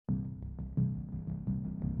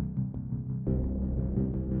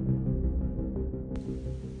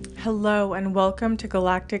Hello and welcome to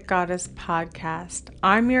Galactic Goddess Podcast.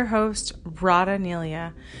 I'm your host, Radha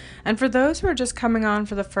Nelia. And for those who are just coming on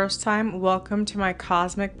for the first time, welcome to my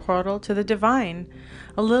cosmic portal to the divine.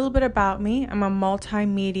 A little bit about me: I'm a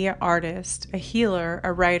multimedia artist, a healer,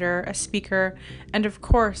 a writer, a speaker, and of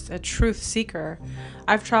course, a truth seeker.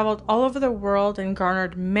 I've traveled all over the world and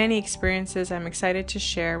garnered many experiences I'm excited to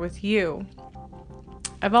share with you.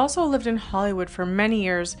 I've also lived in Hollywood for many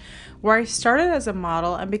years, where I started as a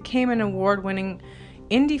model and became an award-winning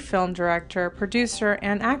indie film director, producer,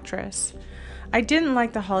 and actress. I didn't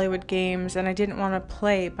like the Hollywood games, and I didn't want to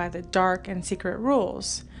play by the dark and secret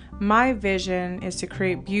rules. My vision is to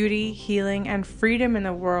create beauty, healing, and freedom in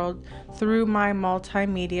the world through my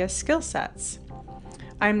multimedia skill sets.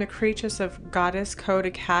 I am the creatress of Goddess Code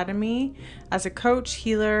Academy as a coach,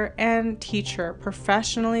 healer, and teacher,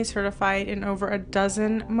 professionally certified in over a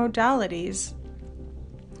dozen modalities.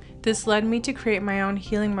 This led me to create my own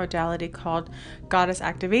healing modality called Goddess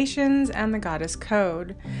Activations and the Goddess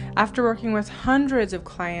Code. After working with hundreds of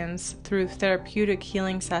clients through therapeutic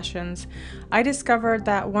healing sessions, I discovered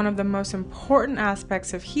that one of the most important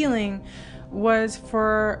aspects of healing was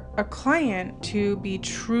for a client to be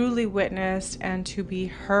truly witnessed and to be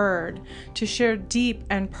heard. To share deep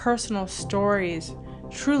and personal stories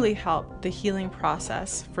truly helped the healing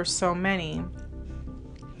process for so many.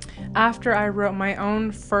 After I wrote my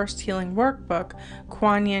own first healing workbook,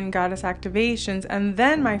 Kuan Yin Goddess Activations, and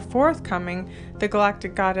then my forthcoming, The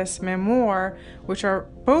Galactic Goddess Memoir, which are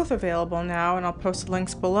both available now, and I'll post the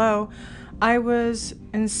links below, I was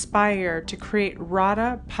inspired to create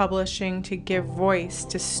Radha Publishing to give voice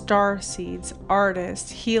to starseeds, artists,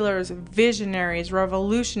 healers, visionaries,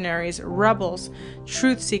 revolutionaries, rebels,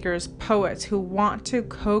 truth seekers, poets who want to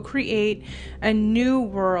co-create a new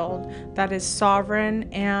world that is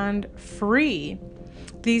sovereign and free.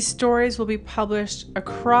 These stories will be published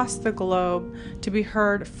across the globe to be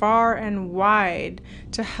heard far and wide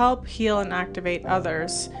to help heal and activate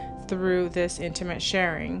others through this intimate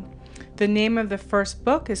sharing. The name of the first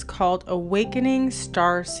book is called Awakening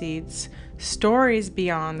Starseeds: Stories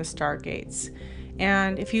Beyond the Stargates.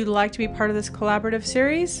 And if you'd like to be part of this collaborative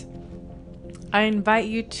series, I invite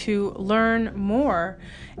you to learn more,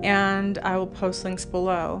 and I will post links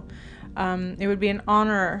below. It would be an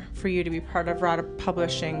honor for you to be part of Radha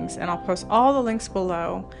Publishings, and I'll post all the links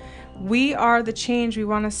below. We are the change we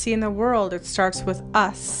want to see in the world. It starts with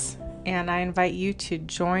us, and I invite you to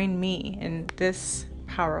join me in this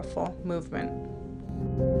powerful movement.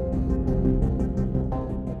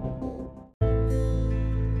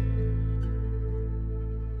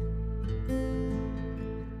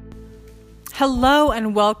 Hello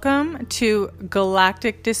and welcome to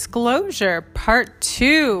Galactic Disclosure Part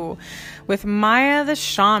 2 with Maya the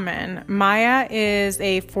Shaman. Maya is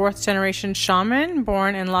a 4th generation shaman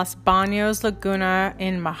born in Los Baños Laguna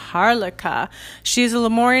in Maharlika. She is a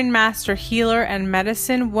Lemurian master healer and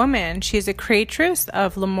medicine woman. She is a creatress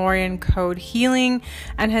of Lemurian code healing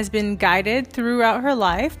and has been guided throughout her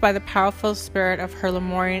life by the powerful spirit of her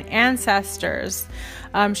Lemurian ancestors.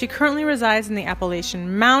 She currently resides in the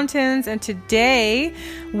Appalachian Mountains, and today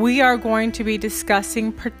we are going to be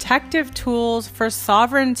discussing protective tools for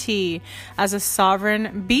sovereignty as a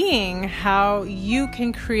sovereign being, how you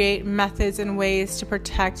can create methods and ways to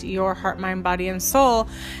protect your heart, mind, body, and soul,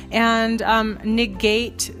 and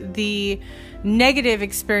negate the negative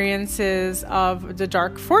experiences of the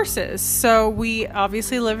dark forces. So we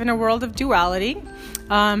obviously live in a world of duality.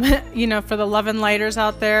 For the love and lighters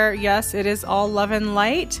out there, yes, it is all love and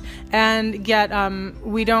light. And yet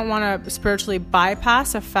we don't want to spiritually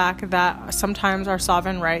bypass the fact that sometimes our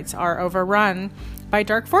sovereign rights are overrun by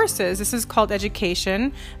dark forces. This is called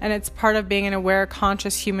education, and it's part of being an aware,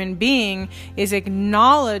 conscious human being is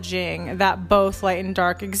acknowledging that both light and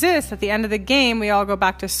dark exist. At the end of the game, we all go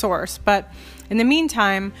back to source. But in the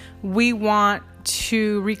meantime, we want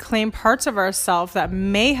to reclaim parts of ourselves that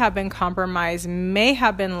may have been compromised, may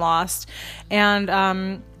have been lost.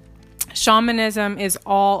 And shamanism is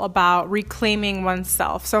all about reclaiming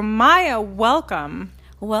oneself. So Maya, welcome.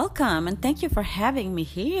 Welcome, and thank you for having me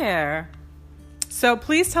here. So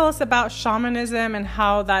please tell us about shamanism and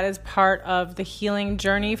how that is part of the healing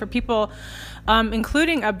journey for people,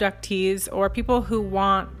 including abductees or people who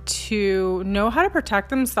want to know how to protect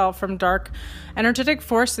themselves from dark energetic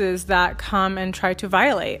forces that come and try to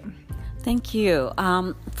violate. Thank you.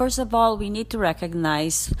 First of all, we need to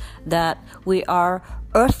recognize that we are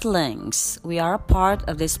Earthlings. We are a part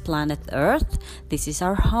of this planet Earth. This is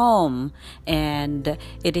our home, and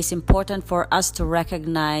it is important for us to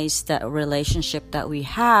recognize the relationship that we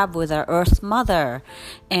have with our Earth Mother.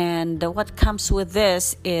 And what comes with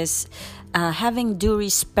this is having due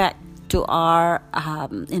respect to our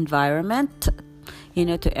environment,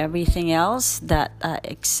 to everything else that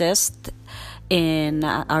exists in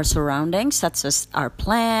our surroundings, such as our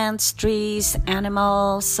plants, trees,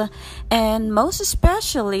 animals, and most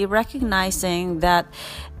especially recognizing that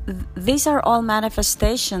these are all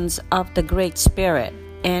manifestations of the Great Spirit.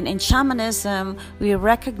 And in shamanism, we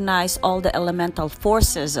recognize all the elemental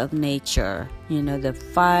forces of nature, the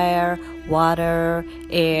fire, water,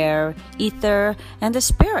 air, ether, and the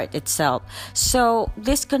spirit itself. So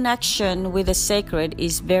this connection with the sacred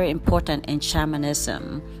is very important in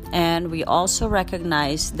shamanism. And we also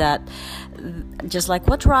recognize that, just like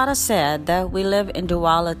what Radha said, that we live in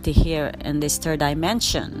duality here in this third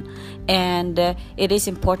dimension. And it is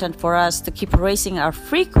important for us to keep raising our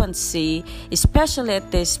frequency, especially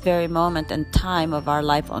at this very moment and time of our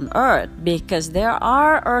life on earth, because there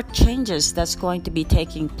are earth changes that's going to be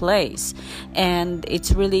taking place. And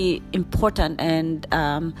it's really important and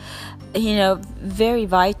very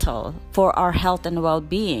vital for our health and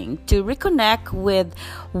well-being to reconnect with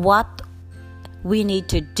what we need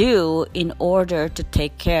to do in order to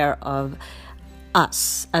take care of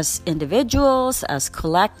us as individuals, as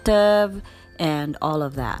collective, and all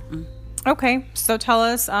of that. Okay, so tell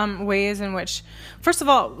us ways in which, first of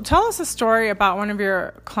all, tell us a story about one of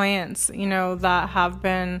your clients, that have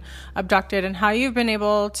been abducted and how you've been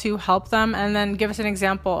able to help them, and then give us an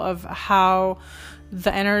example of how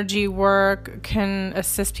the energy work can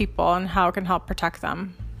assist people and how it can help protect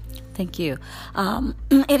them. Thank you.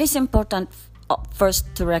 It is important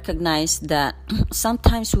first to recognize that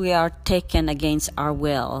sometimes we are taken against our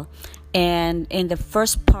will. And in the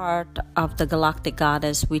first part of the Galactic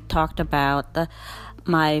Goddess, we talked about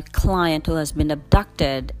my client who has been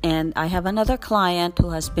abducted, and I have another client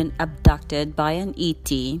who has been abducted by an ET.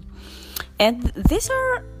 And these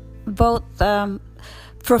are both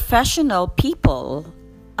professional people.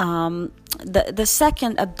 The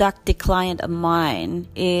second abducted client of mine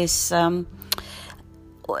is,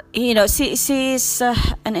 she is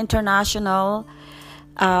an international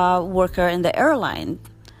worker in the airline.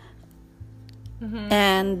 Mm-hmm.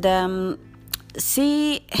 And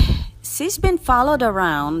she's been followed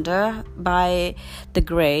around by the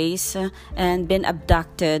Greys and been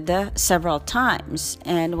abducted several times.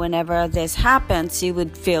 And whenever this happens, she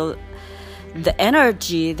would feel the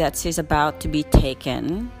energy that she's about to be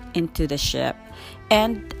taken into the ship.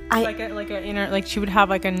 And she would have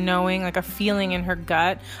like a knowing, like a feeling in her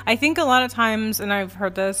gut. I think a lot of times, and I've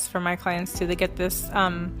heard this from my clients too, they get this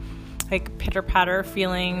like pitter patter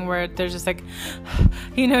feeling where there's just like,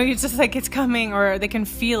 it's just like it's coming, or they can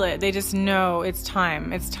feel it. They just know it's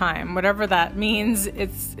time. Whatever that means,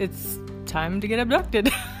 it's time to get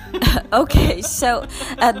abducted. Okay, so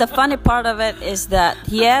the funny part of it is that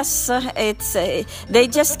yes, it's they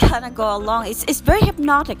just kind of go along. It's very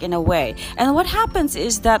hypnotic in a way. And what happens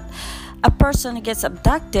is that a person who gets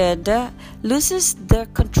abducted loses their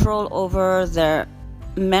control over their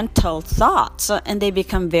mental thoughts, and they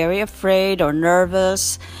become very afraid or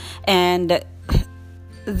nervous, and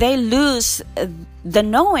they lose the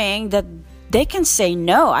knowing that they can say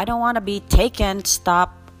no. I don't want to be taken.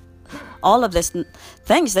 Stop all of these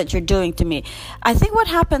things that you're doing to me. I think what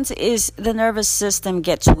happens is the nervous system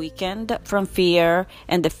gets weakened from fear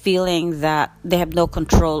and the feeling that they have no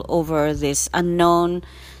control over this unknown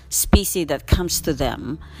species that comes to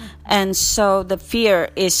them. And so the fear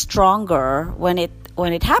is stronger when it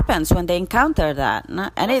happens, when they encounter that.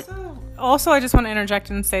 And also I just want to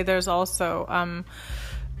interject and say there's also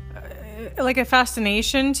like a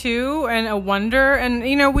fascination too, and a wonder, and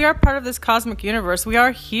we are part of this cosmic universe. We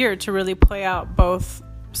are here to really play out both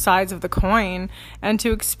sides of the coin and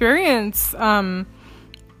to experience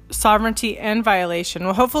sovereignty and violation.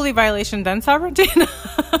 Well, hopefully violation then sovereignty.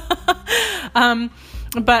 But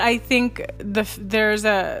I think there's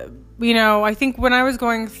a I think when I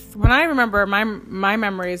remember my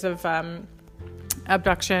memories of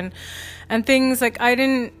abduction and things, like I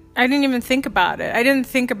didn't even think about it. I didn't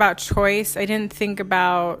think about choice. I didn't think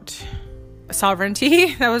about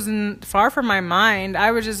sovereignty. That was far from my mind.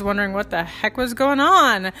 I was just wondering what the heck was going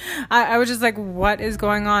on. I was just like, what is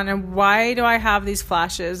going on? And why do I have these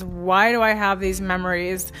flashes? Why do I have these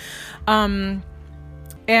memories? And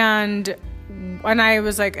I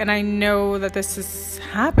was like, and I know that this is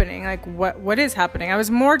happening. Like, what is happening? I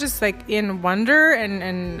was more just like in wonder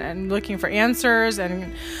and looking for answers.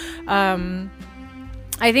 And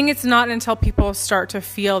I think it's not until people start to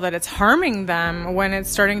feel that it's harming them, when it's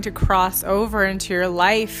starting to cross over into your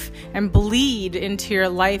life and bleed into your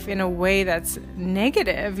life in a way that's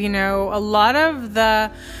negative. A lot of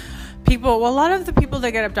the people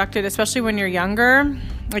that get abducted, especially when you're younger,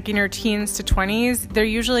 like in your teens to 20s,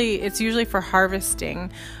 it's usually for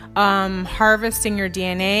harvesting. Harvesting your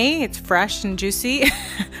DNA, it's fresh and juicy.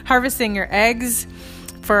 Harvesting your eggs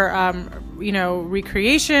for,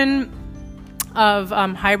 recreation of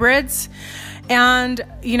some hybrids. And,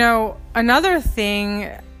 another thing,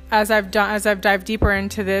 as I've dived deeper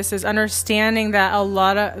into this, is understanding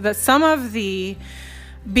that some of the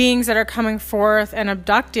beings that are coming forth and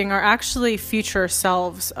abducting are actually future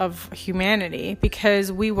selves of humanity,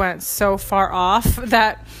 because we went so far off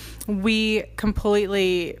that we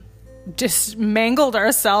completely just mangled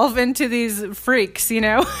ourselves into these freaks,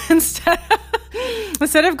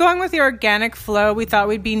 Instead of going with the organic flow, we thought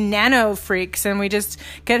we'd be nano freaks, and we just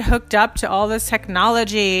get hooked up to all this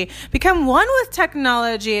technology, become one with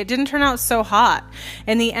technology. It didn't turn out so hot.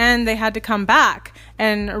 In the end, they had to come back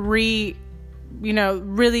and really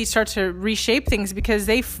start to reshape things, because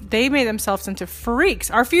they made themselves into freaks.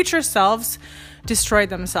 Our future selves destroyed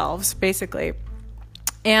themselves, basically.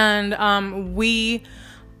 And we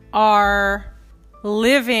are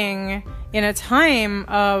living in a time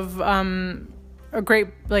of a great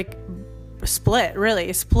split,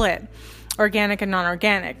 organic and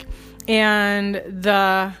non-organic. And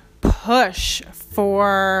the push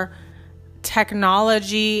for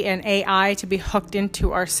technology and AI to be hooked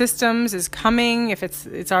into our systems is coming. If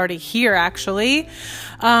it's already here, actually,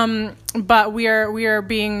 but we are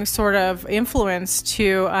being sort of influenced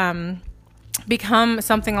to become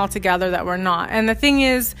something altogether that we're not. And the thing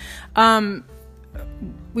is,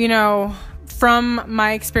 from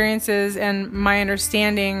my experiences and my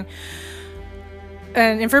understanding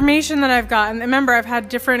and information that I've gotten, remember, I've had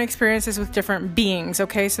different experiences with different beings.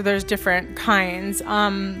 Okay, so there's different kinds.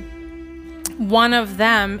 One of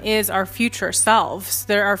them is our future selves.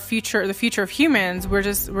 The future of humans. We're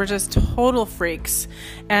just total freaks,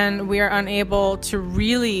 and we are unable to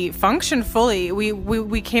really function fully.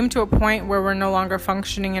 We came to a point where we're no longer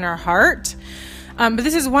functioning in our heart. But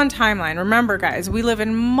this is one timeline. Remember, guys, we live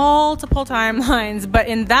in multiple timelines, but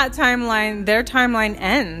in that timeline, their timeline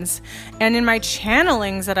ends. And in my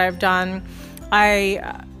channelings that I've done,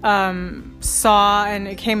 I saw, and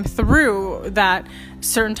it came through, that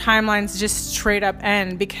certain timelines just straight up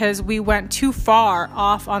end because we went too far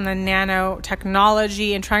off on the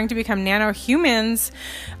nanotechnology, and trying to become nano humans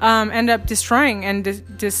end up destroying, and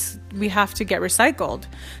we have to get recycled.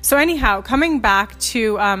 So anyhow, coming back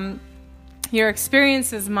to your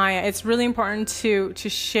experiences, Maya, it's really important to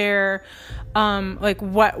share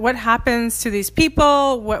what happens to these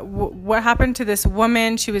people, what happened to this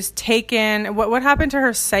woman. She was taken. What happened to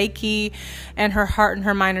her psyche and her heart and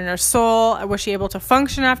her mind and her soul? Was she able to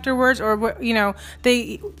function afterwards? Or you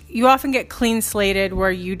often get clean slated,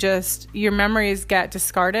 where your memories get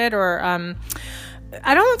discarded, or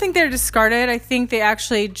I don't think they're discarded. I think they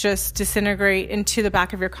actually just disintegrate into the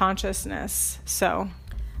back of your consciousness.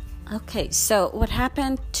 Okay, so what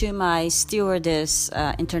happened to my stewardess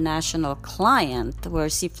international client, where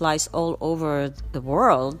she flies all over the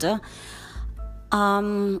world,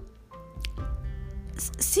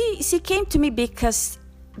 she came to me because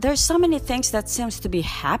there's so many things that seems to be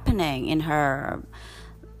happening in her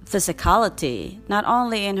physicality. Not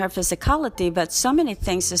only in her physicality, but so many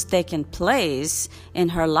things has taken place in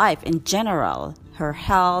her life in general. Her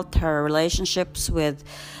health, her relationships with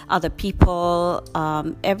other people,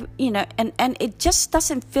 and it just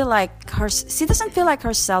doesn't feel like her. She doesn't feel like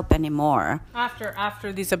herself anymore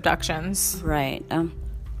after these abductions, right?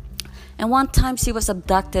 And one time she was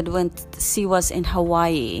abducted when she was in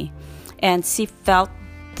Hawaii, and she felt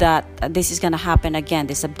that this is gonna happen again,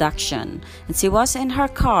 this abduction. And she was in her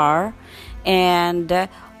car, and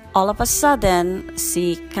all of a sudden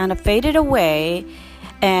she kind of faded away,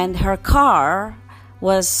 and her car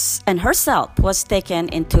herself was taken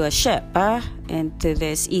into a ship, into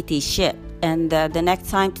this ET ship. And the next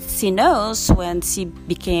time she knows, when she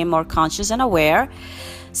became more conscious and aware,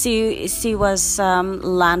 she was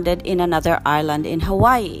landed in another island in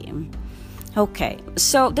Hawaii. Okay,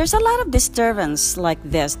 so there's a lot of disturbance like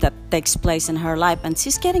this that takes place in her life, and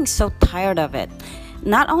she's getting so tired of it.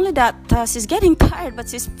 Not only that, she's getting tired, but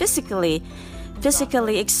she's physically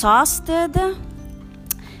exhausted,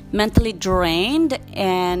 mentally drained,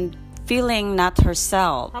 and feeling not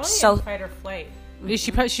herself. Probably in fight or flight.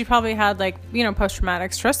 She probably had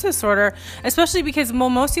post-traumatic stress disorder, especially because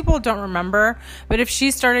most people don't remember. But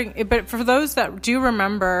but for those that do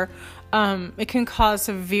remember, it can cause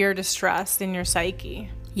severe distress in your psyche.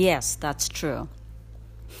 Yes, that's true.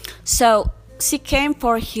 So she came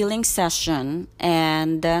for a healing session,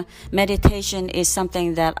 and meditation is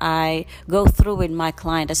something that I go through with my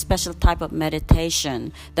client, a special type of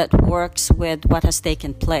meditation that works with what has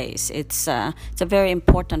taken place. It's a very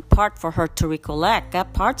important part for her to recollect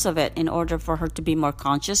parts of it in order for her to be more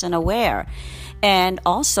conscious and aware, and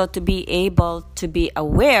also to be able to be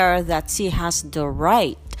aware that she has the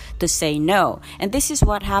right to say no. And this is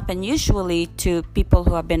what happened usually to people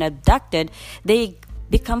who have been abducted. They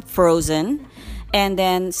become frozen, and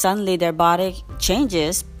then suddenly their body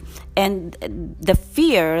changes, and the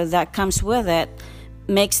fear that comes with it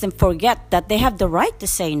makes them forget that they have the right to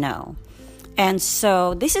say no. And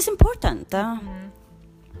so this is important.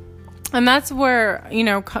 And that's where,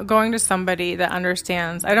 going to somebody that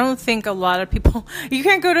understands. I don't think a lot of people, you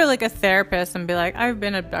can't go to like a therapist and be like, I've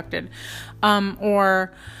been abducted.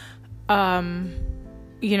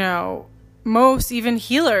 Most even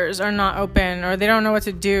healers are not open, or they don't know what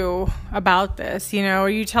to do about this, or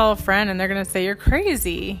you tell a friend and they're going to say you're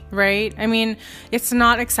crazy, right? I mean, it's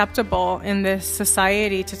not acceptable in this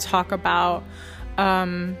society to talk about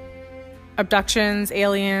abductions,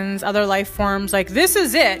 aliens, other life forms. Like, this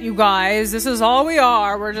is it, you guys. This is all we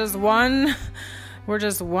are. We're just one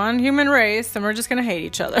human race, and we're just going to hate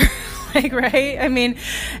each other. Like, right? I mean,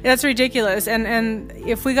 that's ridiculous. And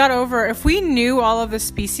if we knew all of the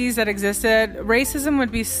species that existed, racism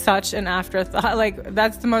would be such an afterthought. Like,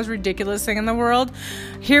 that's the most ridiculous thing in the world.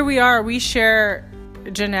 Here we are, we share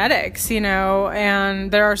genetics,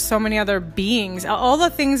 and there are so many other beings. All the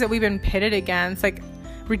things that we've been pitted against, like,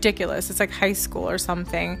 ridiculous. It's like high school or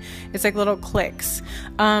something. It's like little cliques.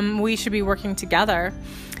 We should be working together.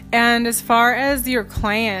 And as far as your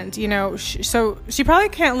client, so she probably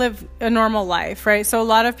can't live a normal life, right? So a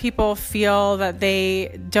lot of people feel that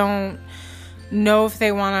they don't know if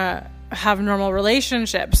they want to have normal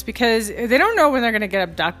relationships because they don't know when they're going to get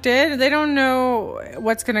abducted. They don't know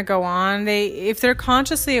what's going to go on. If they're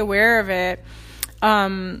consciously aware of it,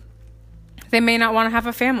 they may not want to have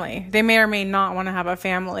a family. They may or may not want to have a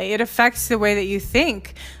family. It affects the way that you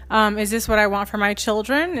think. Is this what I want for my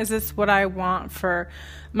children? Is this what I want for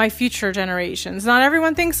my future generations? Not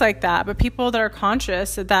everyone thinks like that, but people that are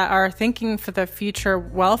conscious, that are thinking for the future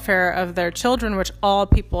welfare of their children, which all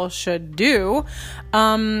people should do,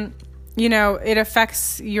 it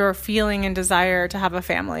affects your feeling and desire to have a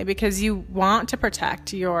family because you want to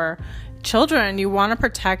protect your children. You want to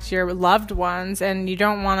protect your loved ones, and you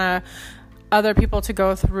don't want other people to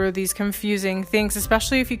go through these confusing things,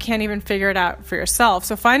 especially if you can't even figure it out for yourself.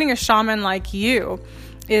 So finding a shaman like you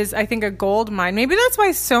is, I think, a gold mine. Maybe that's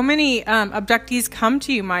why so many abductees come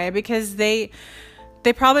to you, Maya, because they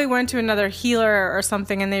probably went to another healer or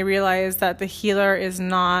something, and they realized that the healer is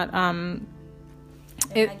not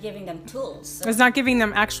not giving them tools. It's not giving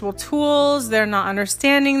them actual tools. They're not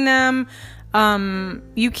understanding them.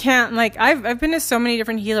 You can't, like, I've been to so many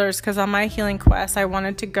different healers because on my healing quest, I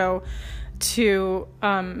wanted to go to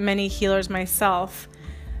many healers myself,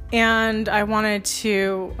 and I wanted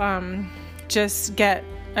to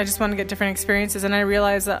I just want to get different experiences. And I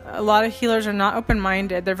realized that a lot of healers are not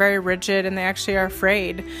open-minded. They're very rigid, and they actually are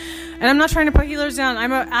afraid. And I'm not trying to put healers down.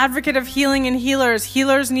 I'm an advocate of healing and healers.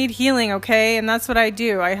 Healers need healing, okay? And that's what I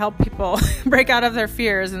do. I help people break out of their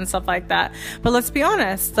fears and stuff like that. But let's be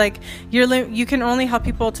honest, like, you can only help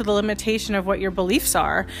people to the limitation of what your beliefs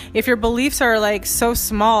are. If your beliefs are like so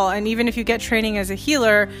small, and even if you get training as a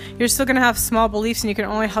healer, you're still going to have small beliefs, and you can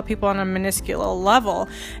only help people on a minuscule level.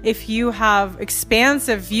 If you have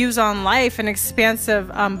expansive views on life and expansive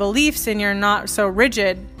beliefs, and you're not so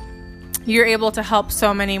rigid, you're able to help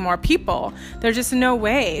so many more people. There's just no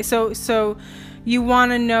way. So you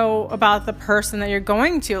want to know about the person that you're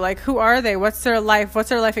going to. Like, who are they? What's their life? What's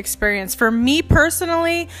their life experience? For me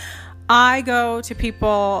personally, I go to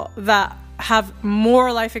people that have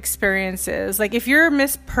more life experiences. Like, if you're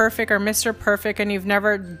Miss Perfect or Mr. Perfect and you've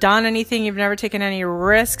never done anything, you've never taken any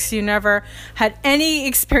risks, you never had any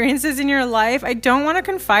experiences in your life, I don't want to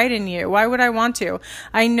confide in you. Why would I want to?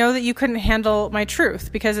 I know that you couldn't handle my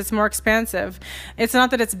truth because it's more expansive. It's not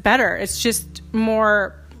that it's better. It's just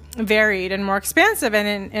more varied and more expansive,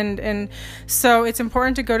 and so it's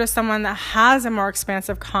important to go to someone that has a more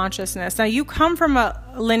expansive consciousness. Now, you come from a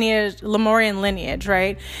Lemurian lineage,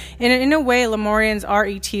 right? And in a way, Lemurians are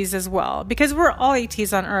ETs as well, because we're all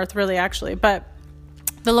ETs on Earth, really, actually. But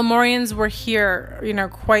the Lemurians were here,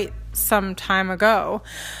 quite some time ago.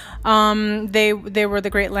 They were the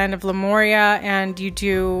great land of Lemuria, and you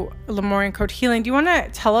do Lemurian code healing. Do you want to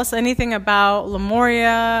tell us anything about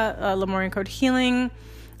Lemuria, Lemurian code healing?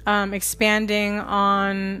 Expanding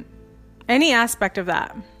on any aspect of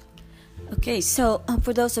that. Okay, so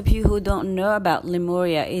for those of you who don't know about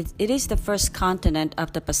Lemuria, it is the first continent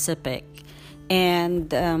of the Pacific.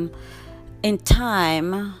 And in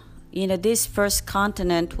time, this first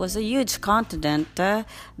continent was a huge continent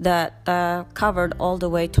that covered all the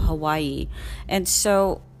way to Hawaii. And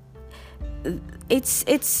so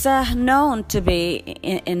it's known to be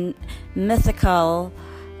in mythical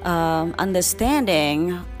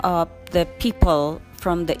understanding of the people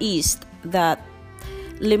from the East that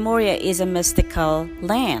Lemuria is a mystical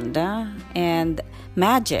land and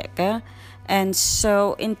magic. And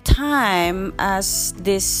so in time, as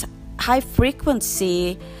this high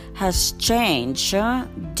frequency has changed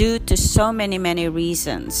due to so many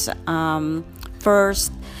reasons.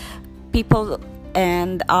 First, people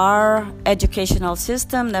and our educational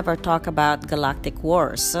system never talk about galactic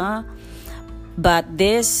wars. But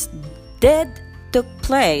this took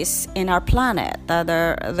place in our planet.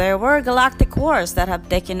 There were galactic wars that have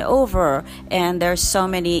taken over, and there's so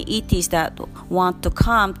many ETs that want to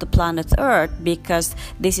come to planet Earth because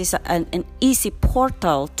this is an easy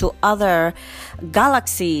portal to other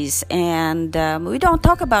galaxies. And we don't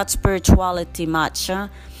talk about spirituality much on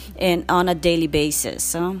a daily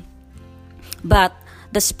basis. But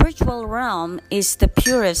the spiritual realm is the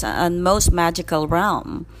purest and most magical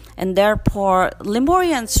realm. And therefore,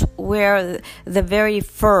 Lemurians were the very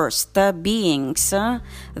first beings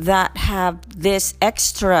that have this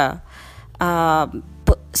extra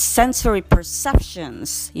sensory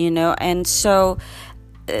perceptions, and so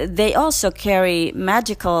they also carry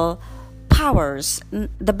magical powers,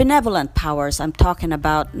 the benevolent powers I'm talking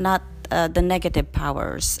about, not the negative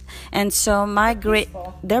powers. And so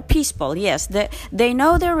they're peaceful, yes. They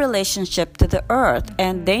know their relationship to the earth,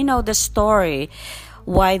 and they know the story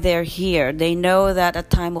why they're here. They know that a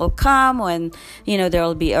time will come when there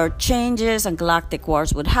will be earth changes and galactic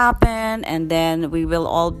wars would happen, and then we will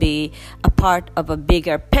all be a part of a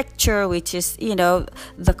bigger picture, which is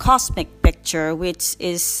the cosmic picture, which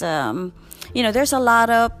is there's a lot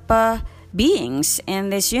of beings in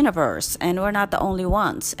this universe, and we're not the only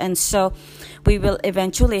ones. And so we will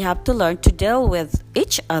eventually have to learn to deal with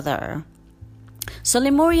each other. So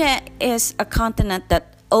Lemuria is a continent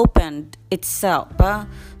that opened itself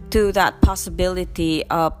to that possibility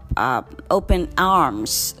of open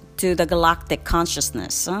arms to the galactic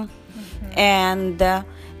consciousness. And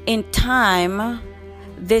in time,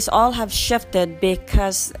 this all have shifted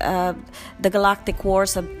because the galactic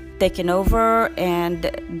wars have taken over, and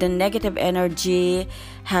the negative energy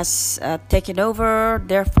has taken over.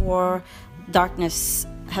 Therefore, darkness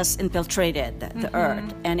has infiltrated the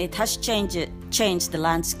earth, and it has changed the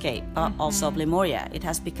landscape also of Lemuria. It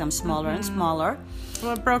has become smaller and smaller.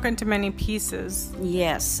 Well, it broke into many pieces.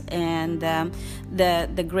 Yes, and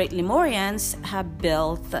the great Lemurians have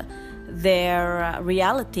built their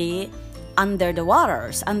reality under the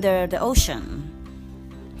waters, under the ocean.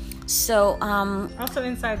 So also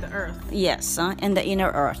inside the earth. Yes, in the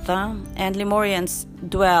inner earth, and Lemurians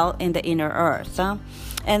dwell in the inner earth,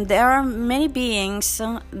 and there are many beings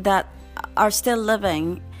that are still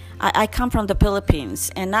living. I come from the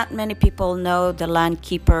Philippines, and not many people know the land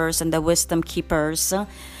keepers and the wisdom keepers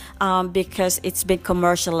because it's been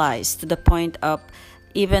commercialized to the point of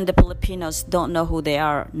even the Filipinos don't know who they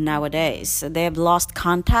are nowadays. They have lost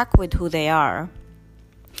contact with who they are.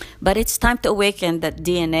 But it's time to awaken that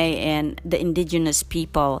DNA in the indigenous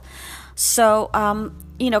people. So,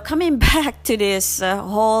 coming back to this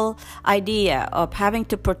whole idea of having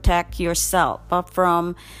to protect yourself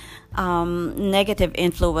from negative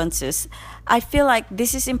influences, I feel like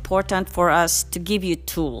this is important for us to give you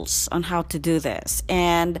tools on how to do this.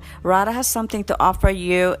 And Radha has something to offer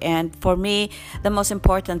you. And for me, the most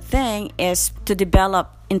important thing is to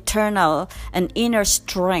develop internal and inner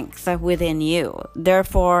strength within you.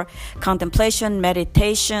 Therefore, contemplation,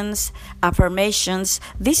 meditations, affirmations,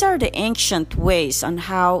 these are the ancient ways on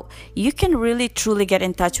how you can really truly get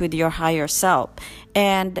in touch with your higher self.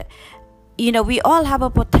 And we all have a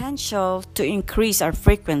potential to increase our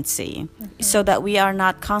frequency so that we are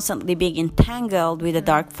not constantly being entangled with the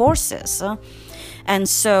dark forces. And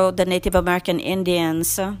so the Native American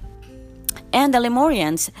Indians and the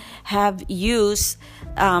Lemurians have used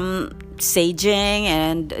saging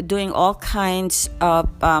and doing all kinds of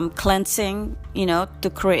cleansing, to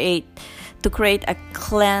create a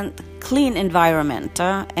clean environment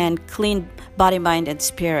and clean body, mind, and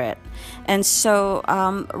spirit. And so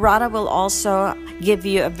Radha will also give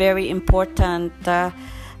you a very important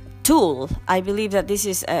tool. I believe that this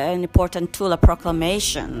is an important tool, a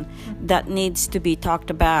proclamation that needs to be talked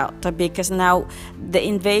about, because now the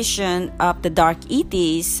invasion of the dark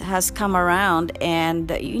ETs has come around,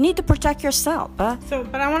 and you need to protect yourself. So,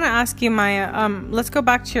 but I want to ask you, Maya, let's go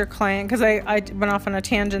back to your client, because I went off on a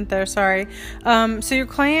tangent there, sorry. So your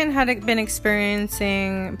client had been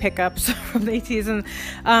experiencing pickups from the ETs, and,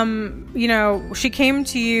 she came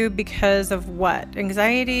to you because of what?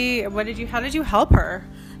 Anxiety? How did you help her?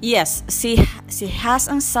 Yes, she has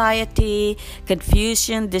anxiety,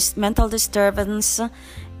 confusion, mental disturbance,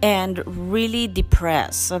 and really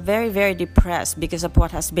depressed, very, very depressed because of what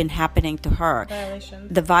has been happening to her.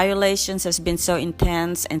 The violations has been so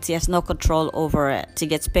intense, and she has no control over it. She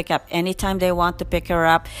gets picked up anytime they want to pick her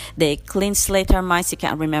up. They clean slate her mind. She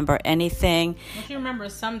can't remember anything. Well, she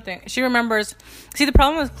remembers something. She remembers. See, the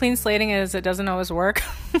problem with clean slating is it doesn't always work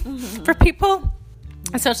for people,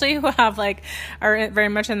 especially who are very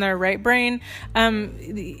much in their right brain.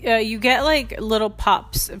 You get little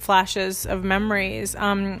flashes of memories.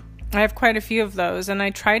 I have quite a few of those, and I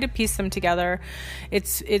try to piece them together.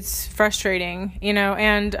 It's frustrating,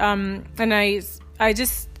 and I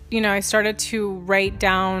just, I started to write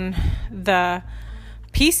down the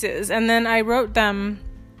pieces, and then I wrote them.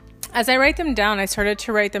 As I write them down, I started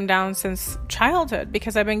to write them down since childhood,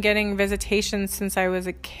 because I've been getting visitations since I was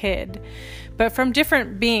a kid, but from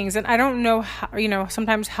different beings, and I don't know how,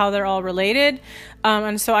 sometimes how they're all related,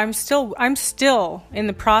 and so I'm still in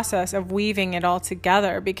the process of weaving it all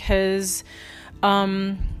together, because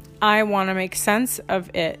I want to make sense of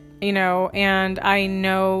it. And I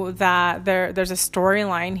know that there's a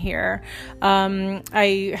storyline here.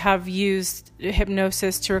 I have used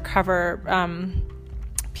hypnosis to recover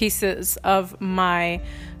pieces of my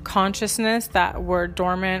consciousness that were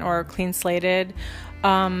dormant or clean slated.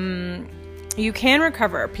 You can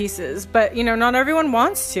recover pieces, but not everyone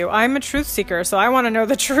wants to. I'm a truth seeker, so I want to know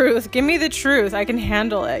the truth. Give me the truth. I can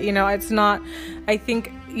handle it. It's not, I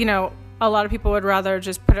think, a lot of people would rather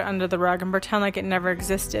just put it under the rug and pretend like it never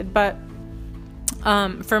existed. But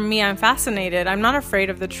for me, I'm fascinated. I'm not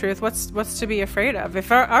afraid of the truth. What's to be afraid of?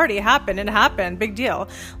 If it already happened, it happened. Big deal.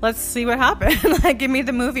 Let's see what happened. Give me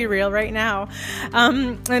the movie reel right now.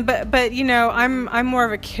 But I'm more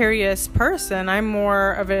of a curious person. I'm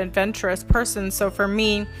more of an adventurous person. So for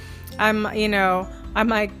me, I'm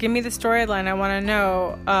like, give me the storyline. I want to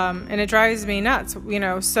know. And it drives me nuts.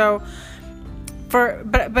 So.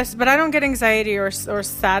 But I don't get anxiety or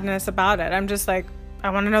sadness about it. I'm just like, I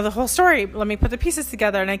want to know the whole story. Let me put the pieces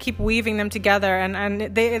together, and I keep weaving them together, and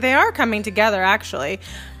they are coming together, actually.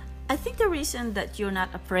 I think the reason that you're not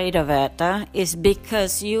afraid of it is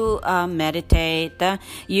because you meditate.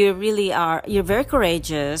 You really are. You're very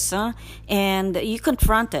courageous, and you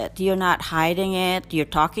confront it. You're not hiding it. You're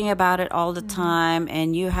talking about it all the time,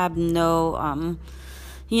 and you have no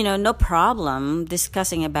problem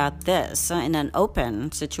discussing about this in an open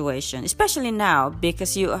situation, especially now,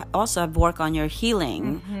 because you also have work on your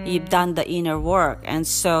healing. You've done the inner work. And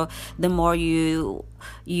so the more you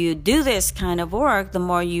do this kind of work, the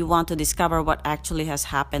more you want to discover what actually has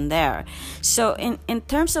happened there. So in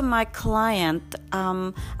terms of my client,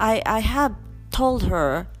 I have told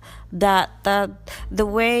her that the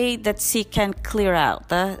way that she can clear out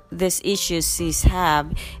these issues she's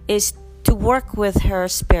have is to work with her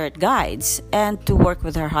spirit guides and to work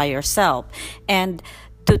with her higher self, and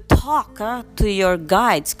to talk to your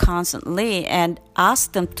guides constantly and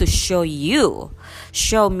ask them to show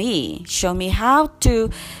me how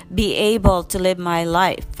to be able to live my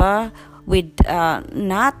life with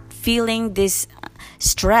not feeling this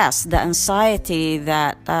stress, the anxiety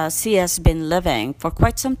that she has been living for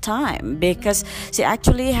quite some time, because she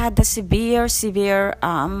actually had the severe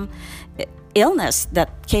illness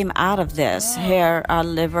that came out of this. Her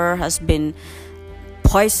liver has been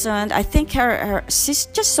poisoned. I think she's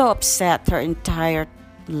just so upset her entire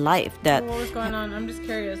life that. What was going on? I'm just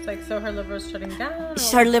curious. So her liver was shutting down?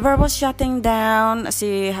 Her liver was shutting down.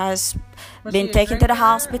 She has been taken to the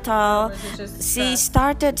hospital.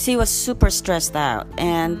 She was super stressed out,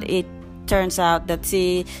 and it turns out that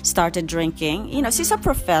she started drinking. She's a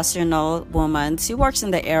professional woman. She works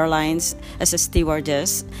in the airlines as a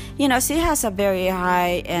stewardess. She has a very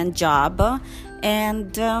high-end job,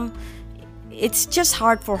 and it's just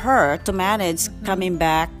hard for her to manage coming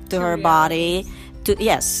back to her body.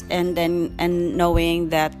 And knowing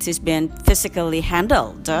that she's been physically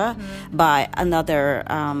handled by another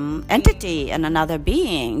entity and another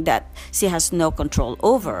being that she has no control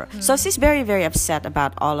over. So she's very, very upset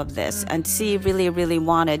about all of this, and she really, really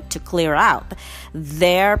wanted to clear out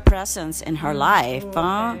their presence in her life.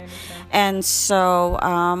 And so,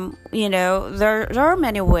 there are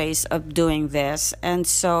many ways of doing this. And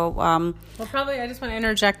so, well, probably I just want to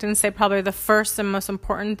interject and say probably the first and most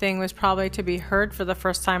important thing was probably to be heard for the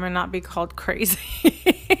first time and not be called crazy.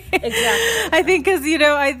 Exactly. I think because, if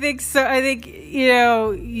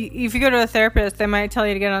you go to a therapist, they might tell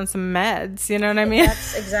you to get on some meds. You know what I mean?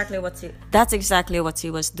 That's exactly what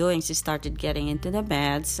she was doing. She started getting into the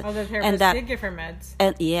meds. Oh, the therapist did give her meds.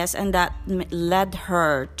 And yes, and that led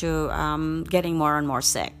her to getting more and more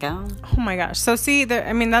sick. Oh my gosh. So see,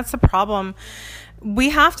 that's the problem. We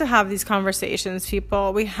have to have these conversations,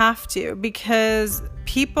 people. We have to, because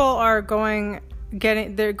people are going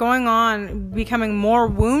on becoming more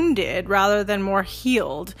wounded rather than more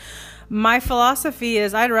healed. My philosophy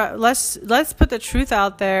is let's put the truth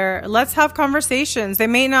out there. Let's have conversations. They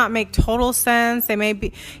may not make total sense. They may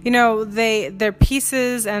be, they're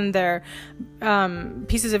pieces, and they're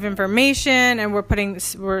pieces of information, and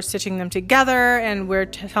we're stitching them together, and we're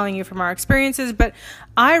telling you from our experiences. But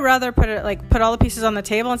I rather put all the pieces on the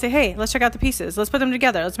table and say, hey, let's check out the pieces. Let's put them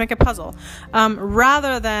together. Let's make a puzzle,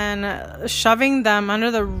 rather than shoving them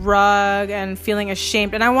under the rug and feeling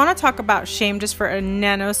ashamed. And I want to talk about shame just for a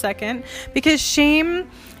nanosecond, because shame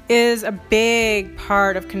is a big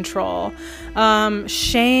part of control.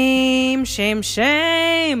 Shame. Shame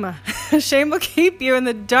will keep you in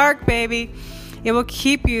the dark, baby. It will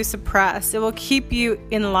keep you suppressed. It will keep you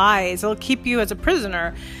in lies. It will keep you as a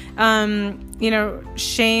prisoner.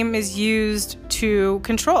 Shame is used to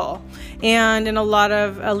control. And in a lot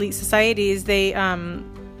of elite societies, they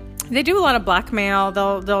do a lot of blackmail.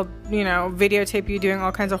 They'll videotape you doing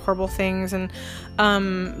all kinds of horrible things, and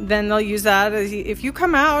then they'll use that as, if you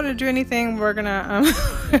come out and do anything, we're gonna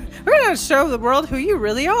show the world who you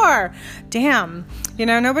really are. Damn,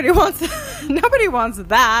 nobody wants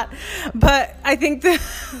that. But I think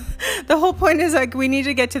the whole point is we need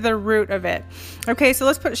to get to the root of it. Okay, so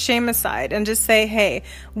let's put shame aside and just say, hey,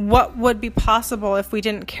 what would be possible if we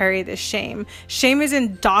didn't carry this shame? Shame is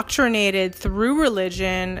indoctrinated through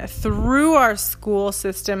religion, through our school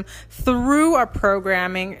system, through our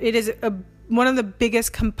programming. It is one of the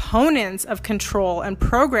biggest components of control and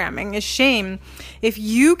programming is shame. If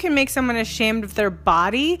you can make someone ashamed of their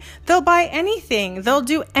body, they'll buy anything. They'll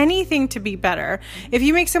do anything to be better. If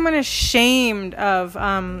you make someone ashamed of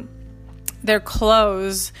their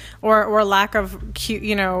clothes or lack of cute,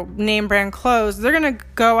 name brand clothes, they're going to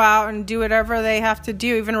go out and do whatever they have to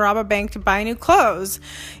do, even rob a bank to buy new clothes.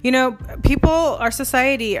 People, our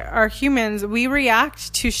society, our humans, we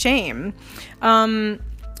react to shame.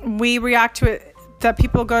 We react to it, that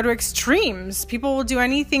people go to extremes. People will do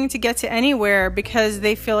anything to get to anywhere because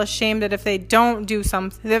they feel ashamed that if they don't do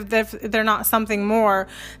something, if they're not something more,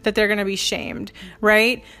 that they're going to be shamed,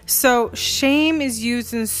 right? So shame is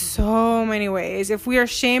used in so many ways. If we are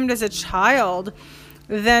shamed as a child,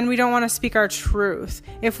 then we don't want to speak our truth.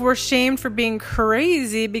 If we're shamed for being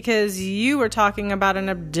crazy because you were talking about an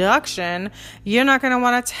abduction, you're not going to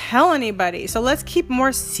want to tell anybody. So let's keep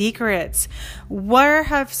more secrets. Where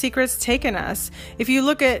have secrets taken us? If you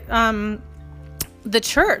look at the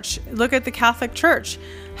church, look at the Catholic Church.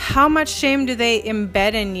 How much shame do they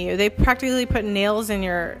embed in you? They practically put nail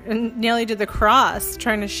you to the cross,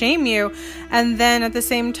 trying to shame you. And then at the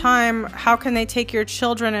same time, how can they take your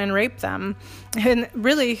children and rape them? And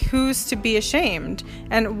really, who's to be ashamed?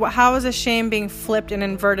 And how is a shame being flipped and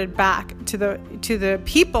inverted back to the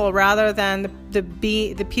people rather than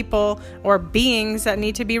the people or beings that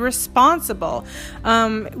need to be responsible?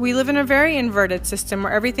 We live in a very inverted system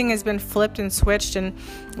where everything has been flipped and switched, and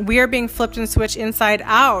we are being flipped and switched inside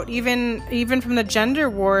out. Even from the gender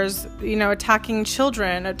wars, attacking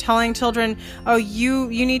children, telling children, oh, you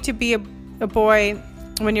need to be a boy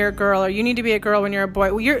when you're a girl, or you need to be a girl when you're a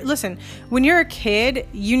boy. Listen, when you're a kid,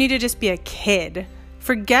 you need to just be a kid.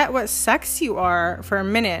 Forget what sex you are for a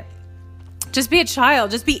minute. Just be a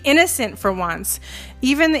child. Just be innocent for once.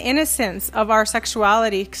 Even the innocence of our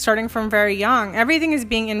sexuality, starting from very young, everything is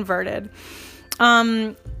being inverted.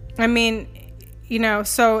 So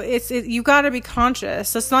you got to be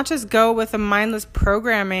conscious. Let's not just go with the mindless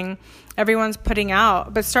programming everyone's putting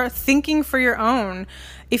out, but start thinking for your own.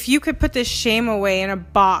 If you could put this shame away in a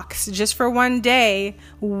box just for one day,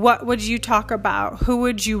 what would you talk about? Who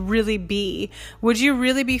would you really be? Would you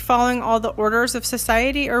really be following all the orders of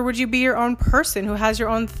society, or would you be your own person who has your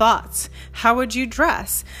own thoughts? How would you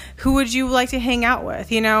dress? Who would you like to hang out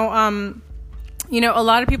with? A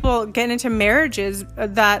lot of people get into marriages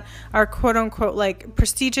that are quote unquote like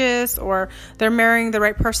prestigious, or they're marrying the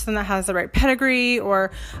right person that has the right pedigree,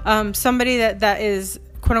 or somebody that is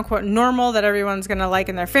quote unquote normal, that everyone's going to like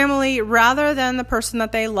in their family, rather than the person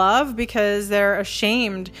that they love, because they're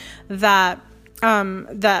ashamed that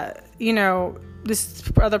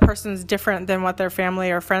this other person's different than what their family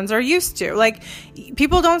or friends are used to. Like,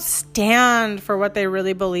 people don't stand for what they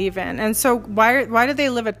really believe in. And so why do they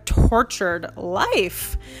live a tortured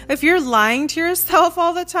life? If you're lying to yourself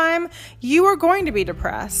all the time, you are going to be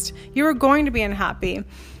depressed. You are going to be unhappy.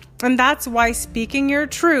 And that's why speaking your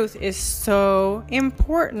truth is so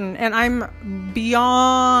important. And I'm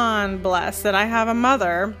beyond blessed that I have a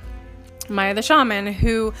mother, Maya the shaman,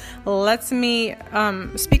 who lets me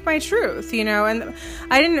speak my truth, and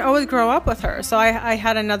I didn't always grow up with her. So I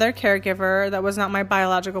had another caregiver that was not my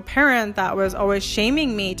biological parent that was always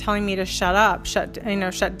shaming me, telling me to shut up, shut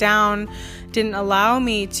down, didn't allow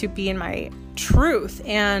me to be in my truth.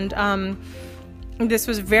 And this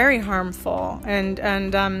was very harmful and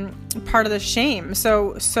part of the shame.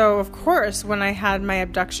 So of course, when I had my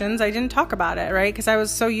abductions, I didn't talk about it, right? Because I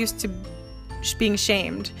was so used to being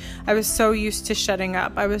shamed. I was so used to shutting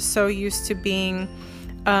up. I was so used to being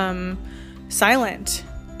silent.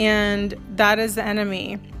 And that is the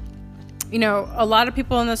enemy. A lot of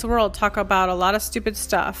people in this world talk about a lot of stupid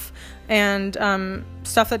stuff and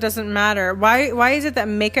stuff that doesn't matter. Why is it that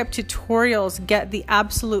makeup tutorials get the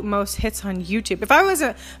absolute most hits on YouTube? If I was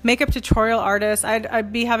a makeup tutorial artist,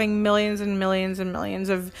 I'd be having millions and millions and millions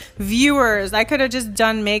of viewers. I could have just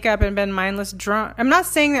done makeup and been mindless drone. I'm not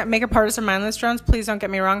saying that makeup artists are mindless drones. Please don't get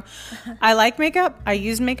me wrong. I like makeup. I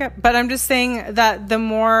use makeup. But I'm just saying that the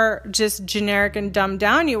more just generic and dumbed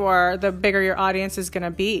down you are, the bigger your audience is going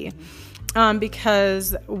to be.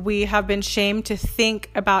 Because we have been shamed to think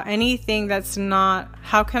about anything that's not,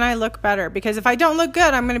 how can I look better? Because if I don't look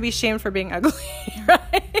good, I'm going to be shamed for being ugly,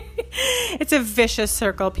 right? It's a vicious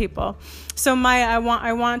circle, people. So Maya,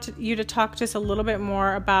 I want you to talk just a little bit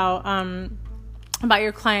more about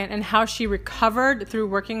your client and how she recovered through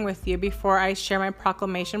working with you before I share my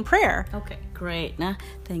proclamation prayer. Okay, great.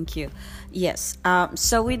 Thank you. Yes.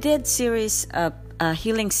 So we did series of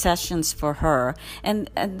healing sessions for her, and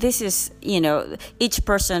this is, each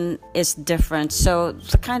person is different, so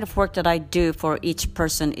the kind of work that I do for each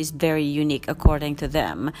person is very unique according to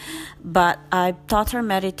them. But I taught her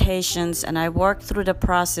meditations, and I worked through the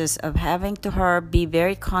process of having to her be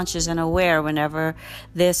very conscious and aware whenever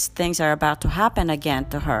these things are about to happen again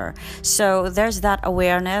to her. So there's that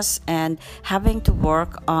awareness, and having to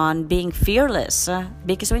work on being fearless,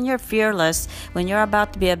 because when you're fearless, when you're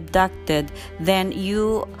about to be abducted, then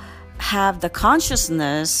you have the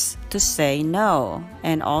consciousness to say no,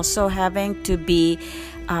 and also having to be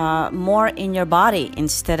more in your body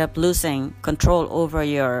instead of losing control over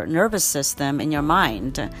your nervous system and your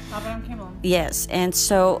mind. Yes, and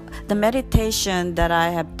so the meditation that I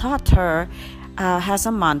have taught her has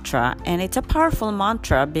a mantra, and it's a powerful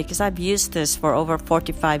mantra because I've used this for over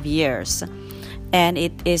 45 years, and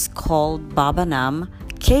it is called Bhavanam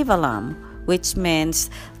Kevalam, which means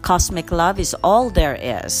cosmic love is all there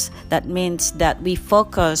is. That means that we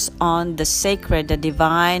focus on the sacred, the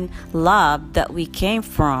divine love that we came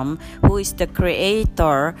from, who is the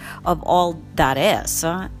creator of all that is.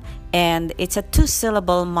 And it's a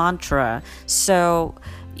 2-syllable mantra. So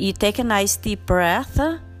you take a nice deep breath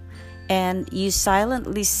and you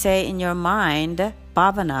silently say in your mind,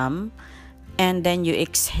 Bhavanam, and then you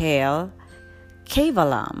exhale,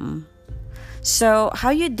 Kevalam. So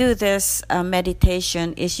how you do this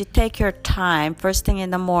meditation is you take your time first thing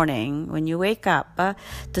in the morning when you wake up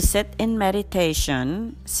to sit in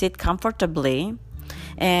meditation, sit comfortably,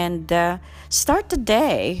 and start the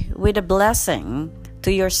day with a blessing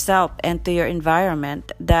to yourself and to your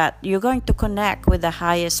environment that you're going to connect with the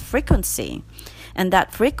highest frequency. And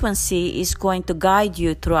that frequency is going to guide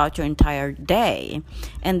you throughout your entire day.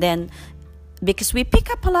 And then, because we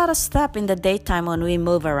pick up a lot of stuff in the daytime when we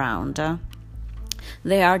move around,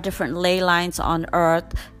 there are different ley lines on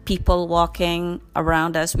earth, people walking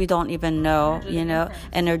around us we don't even know,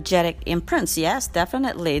 energetic imprints. Yes,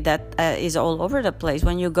 definitely. That is all over the place.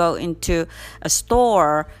 When you go into a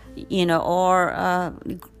store, or,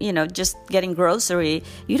 just getting grocery,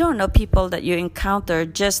 you don't know people that you encounter.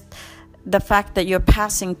 Just the fact that you're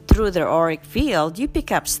passing through their auric field, you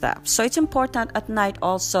pick up stuff. So it's important at night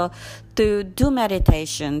also to do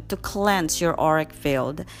meditation, to cleanse your auric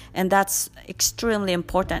field. And that's extremely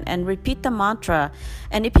important. And repeat the mantra.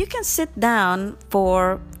 And if you can sit down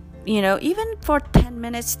for, even for 10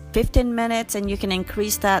 minutes, 15 minutes, and you can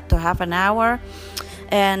increase that to half an hour,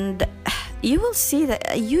 and you will see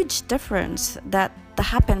a huge difference that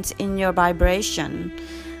happens in your vibration,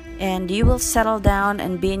 and you will settle down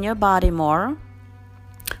and be in your body more,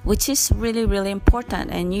 which is really, really important.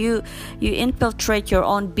 And you infiltrate your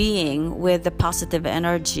own being with the positive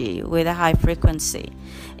energy, with a high frequency,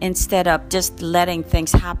 instead of just letting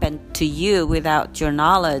things happen to you without your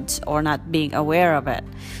knowledge or not being aware of it.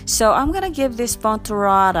 So I'm going to give this phone to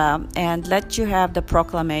Radha and let you have the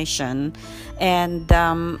proclamation. And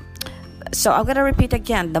so I'm going to repeat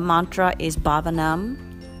again. The mantra is Bhavanam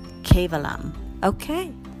Kevalam.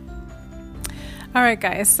 Okay. All right,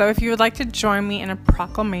 guys. So if you would like to join me in a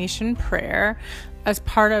proclamation prayer as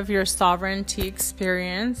part of your sovereignty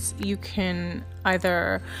experience, you can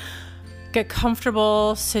either get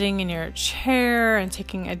comfortable sitting in your chair and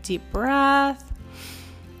taking a deep breath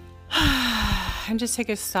and just take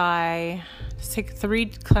a sigh. Just take 3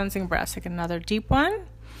 cleansing breaths. Take another deep one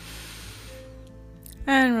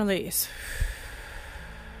and release.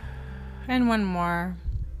 And one more.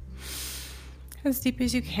 As deep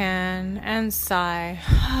as you can, and sigh.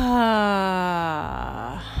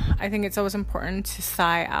 I think it's always important to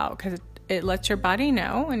sigh out because it lets your body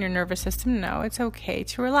know and your nervous system know it's okay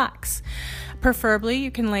to relax. Preferably, you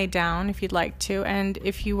can lay down if you'd like to, and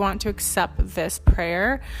if you want to accept this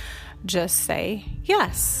prayer, just say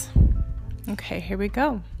yes. Okay, here we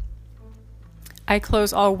go. I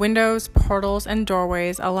close all windows, portals, and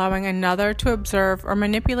doorways, allowing another to observe or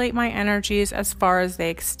manipulate my energies as far as they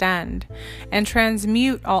extend, and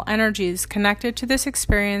transmute all energies connected to this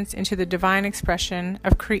experience into the divine expression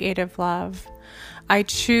of creative love. I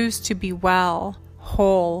choose to be well,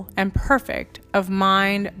 whole, and perfect of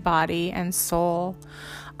mind, body, and soul.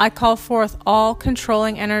 I call forth all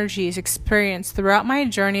controlling energies experienced throughout my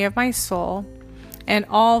journey of my soul, and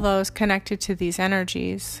all those connected to these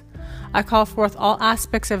energies. I call forth all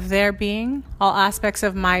aspects of their being, all aspects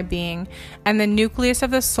of my being, and the nucleus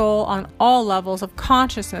of the soul on all levels of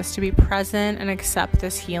consciousness to be present and accept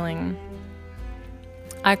this healing.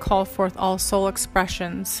 I call forth all soul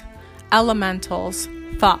expressions, elementals,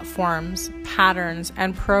 thought forms, patterns,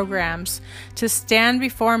 and programs to stand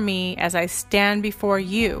before me as I stand before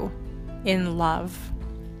you in love.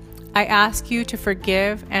 I ask you to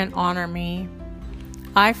forgive and honor me.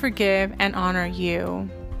 I forgive and honor you.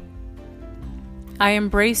 I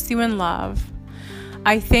embrace you in love.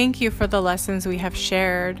 I thank you for the lessons we have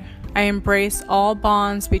shared. I embrace all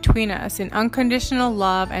bonds between us in unconditional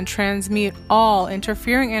love and transmute all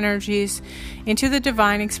interfering energies into the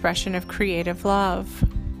divine expression of creative love.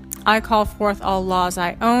 I call forth all laws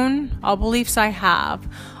I own, all beliefs I have,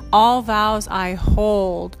 all vows I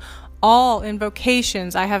hold, all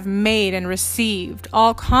invocations I have made and received,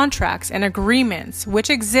 all contracts and agreements which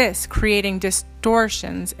exist, creating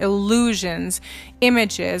distortions, illusions,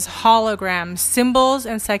 images, holograms, symbols,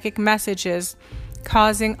 and psychic messages,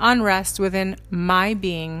 causing unrest within my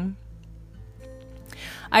being.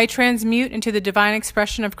 I transmute into the divine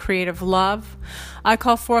expression of creative love. I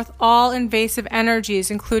call forth all invasive energies,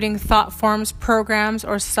 including thought forms, programs,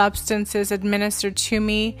 or substances administered to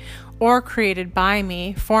me or created by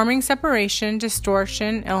me, forming separation,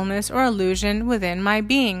 distortion, illness, or illusion within my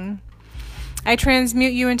being. I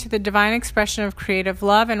transmute you into the divine expression of creative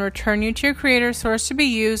love and return you to your creator source to be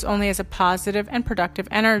used only as a positive and productive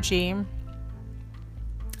energy.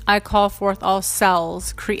 I call forth all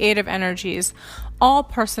cells, creative energies, all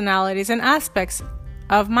personalities and aspects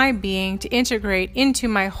of my being to integrate into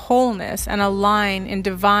my wholeness and align in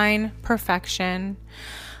divine perfection.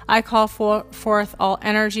 I call forth all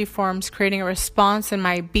energy forms, creating a response in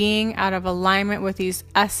my being out of alignment with these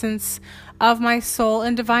essence of my soul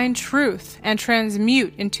and divine truth, and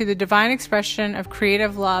transmute into the divine expression of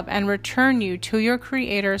creative love and return you to your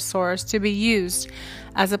creator source to be used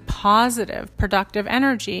as a positive, productive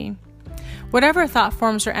energy. Whatever thought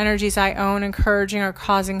forms or energies I own encouraging or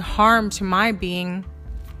causing harm to my being,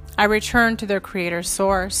 I return to their creator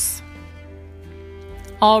source.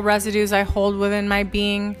 All residues I hold within my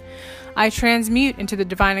being, I transmute into the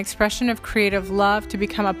divine expression of creative love to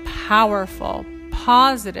become a powerful,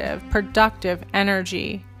 positive, productive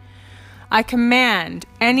energy. I command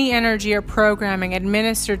any energy or programming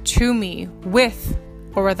administered to me with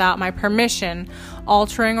or without my permission,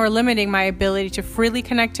 altering or limiting my ability to freely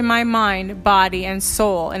connect to my mind, body, and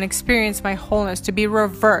soul and experience my wholeness to be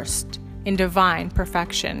reversed in divine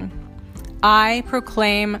perfection. I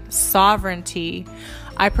proclaim sovereignty.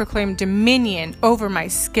 I proclaim dominion over my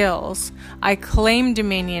skills. I claim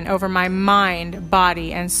dominion over my mind,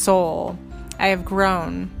 body, and soul. I have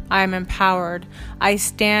grown. I am empowered. I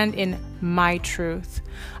stand in my truth.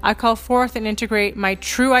 I call forth and integrate my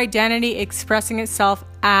true identity, expressing itself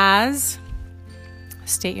as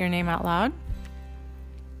State your name out loud.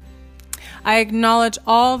 I acknowledge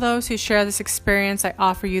all those who share this experience. I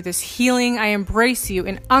offer you this healing. I embrace you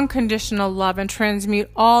in unconditional love and transmute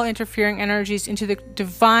all interfering energies into the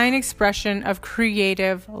divine expression of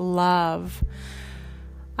creative love.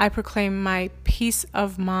 I proclaim my peace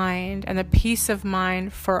of mind and the peace of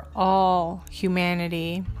mind for all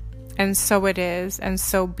humanity. And so it is, and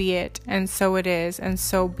so be it, and so it is, and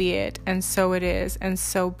so be it, and so it is, and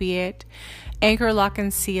so be it. Anchor, lock,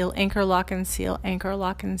 and seal, anchor, lock, and seal, anchor,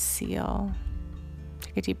 lock, and seal.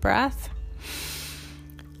 Take a deep breath.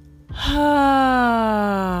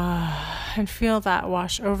 And feel that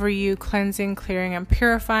wash over you, cleansing, clearing, and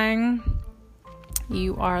purifying.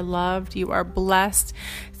 You are loved. You are blessed.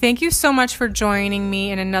 Thank you so much for joining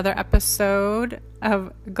me in another episode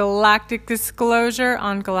of Galactic Disclosure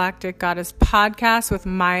on Galactic Goddess Podcast with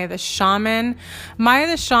Maya the Shaman. Maya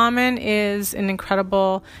the Shaman is an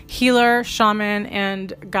incredible healer, shaman,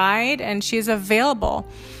 and guide, and she is available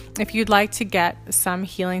if you'd like to get some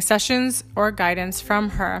healing sessions or guidance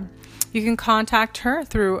from her. You can contact her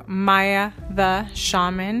through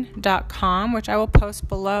mayatheshaman.com, which I will post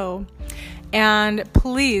below. And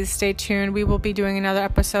please stay tuned. We will be doing another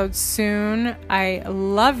episode soon. I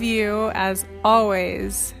love you as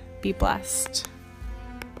always. Be blessed.